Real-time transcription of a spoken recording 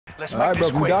Let's make this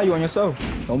quick. You got you on yourself.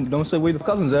 Don't say where the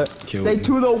cousins at. They me.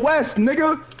 to the west,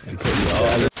 nigga.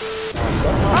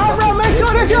 Alright, bro, make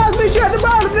sure that y'all be shit at the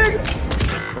bottom, nigga.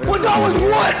 What that was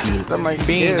what?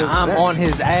 Bean, I'm on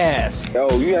his ass. Yo,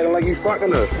 you acting like you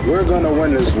fucking us. We're gonna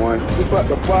win this one. We about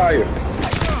to fire.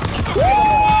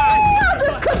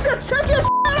 Just cook the chicken shit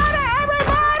out of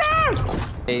everybody!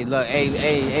 Hey, look,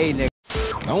 hey, nigga.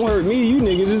 Don't hurt me, you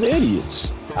niggas is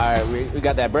idiots. Alright, we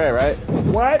got that bread, right?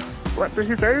 What? What did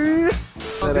you say?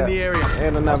 Hostiles in the area.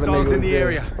 And another Hostiles nigga in the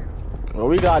area. Well,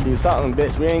 we gotta do something,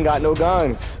 bitch. We ain't got no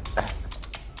guns.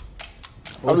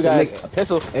 Oh, we got a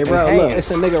pistol. Hey, bro, look,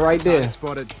 it's a nigga right there.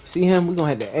 Spotted. See him? We gonna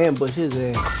have to ambush his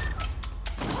ass.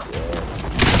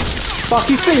 Fuck,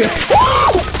 he see it.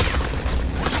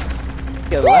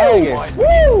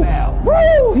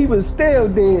 Woo! He was still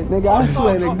dead, nigga. I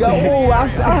swear to God. Ooh, I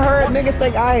heard nigga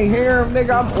think I ain't hear him,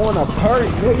 nigga. I'm on a perk,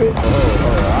 nigga.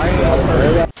 I ain't got a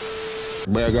perk.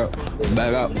 Back up,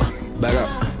 back up, back up,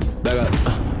 back up,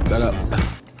 back up.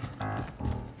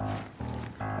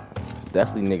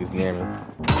 Definitely niggas near me.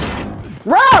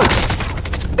 Run!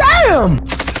 Damn!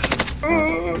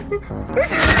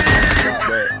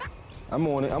 I'm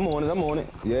on it, I'm on it, I'm on it.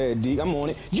 Yeah, D, I'm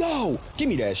on it. Yo, give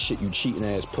me that shit, you cheating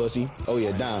ass pussy. Oh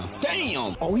yeah, down.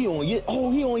 Damn! Oh, he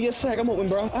on your sack. I'm open,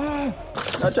 bro. I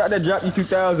tried to drop you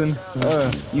 2,000.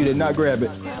 You did not grab it.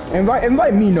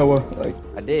 Invite me, Noah. Like,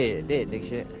 I did, dick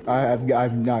shit. I've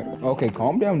not. Okay,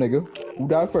 calm down, nigga. Who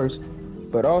died first?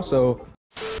 But also.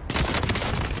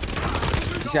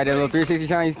 You shot that little 360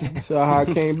 Chinese. So how I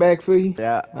came back for you?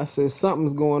 Yeah. I said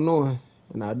something's going on,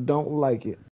 and I don't like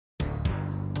it.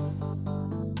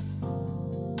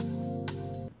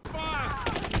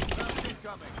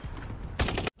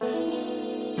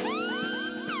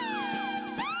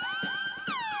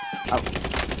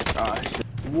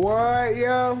 What,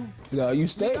 yo? No, you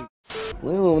stay.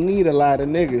 We don't need a lot of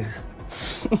niggas.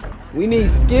 We need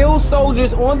skilled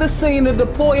soldiers on the scene to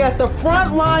deploy at the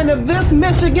front line of this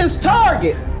Michigan's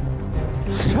target.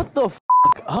 Shut the f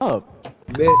up,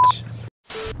 bitch.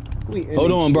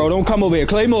 Hold on, bro. Don't come over here.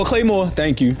 Claymore.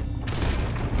 Thank you.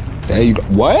 There you go.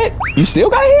 What? You still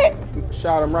got hit?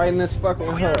 Shot him right in this fucking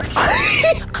heart.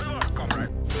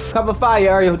 Cover fire,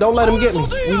 Ariel. Don't let him get me.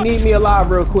 We need me alive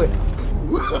real quick.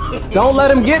 Don't let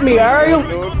him get me, Ariel.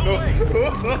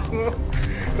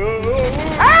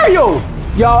 Ariel!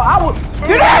 Yo, I would.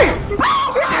 Get in!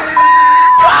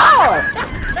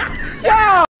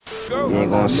 Yo! You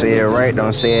ain't gonna say it right,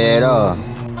 don't say it at all.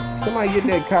 Somebody get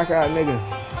that cock out, nigga.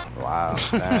 Wow,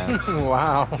 man.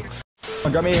 Wow.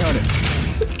 Got me 800.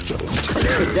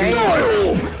 Damn.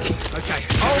 Okay.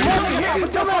 Oh, yeah,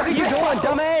 what dumbass you doing,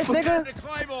 dumbass nigga?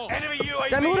 Enemy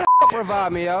Damn, who UAV. the f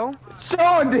revive me, yo?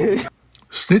 Sean did.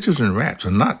 Snitches and rats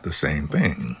are not the same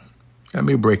thing. Let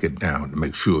me break it down to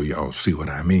make sure y'all see what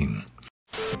I mean.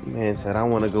 Man said I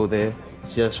want to go there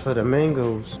just for the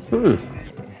mangoes.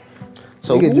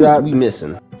 So We who's drop- we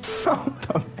missing?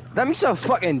 That means you're a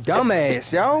fucking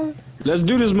dumbass, yo. Let's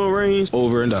do this, Marines.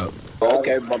 Over and out.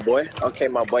 Okay, my boy.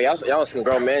 Y'all was some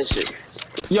grown man shit.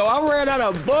 Yo, I ran out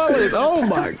of bullets. Oh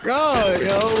my god,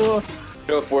 yo.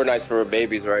 You know Fortnite's for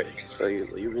babies, right? So you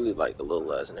really like the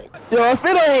little ass nigga. Yo, if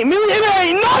it ain't me, it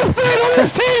ain't nothing on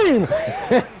this team.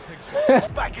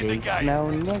 Back in the game. Smell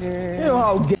nigga. You know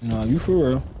how No, you for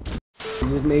real. it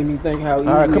just made me think how easy.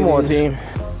 All right, come it on, is. team.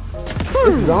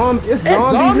 It's zombies in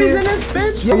this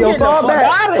bitch. Yo, fall back.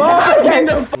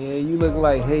 Yeah, you look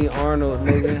like Hey Arnold,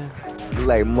 nigga. You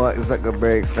like Mark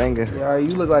Zuckerberg finger. Yeah,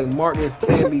 you look like Marcus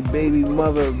Camby, baby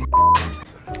mother.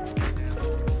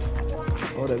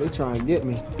 Oh, they trying to get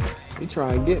me. They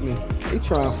trying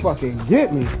to fucking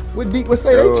get me. What deep would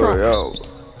say they trying? Yo,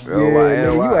 Yeah,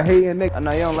 nigga, you a hating nigga. I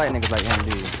know you don't like niggas like him,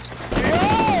 do you?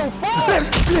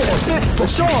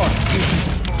 Sean.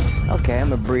 Okay,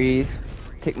 I'ma breathe,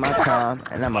 take my time,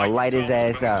 and I'ma light his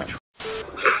ass out.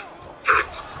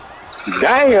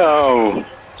 Damn!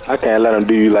 I can't let him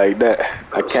do you like that.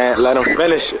 I can't let him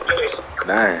finish it.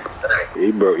 Dang.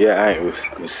 He broke. Yeah, I ain't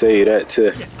gonna say that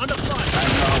too.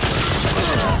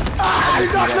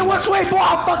 Which way, boy?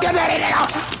 Fucking that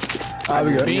nigga.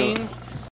 We go. Bean.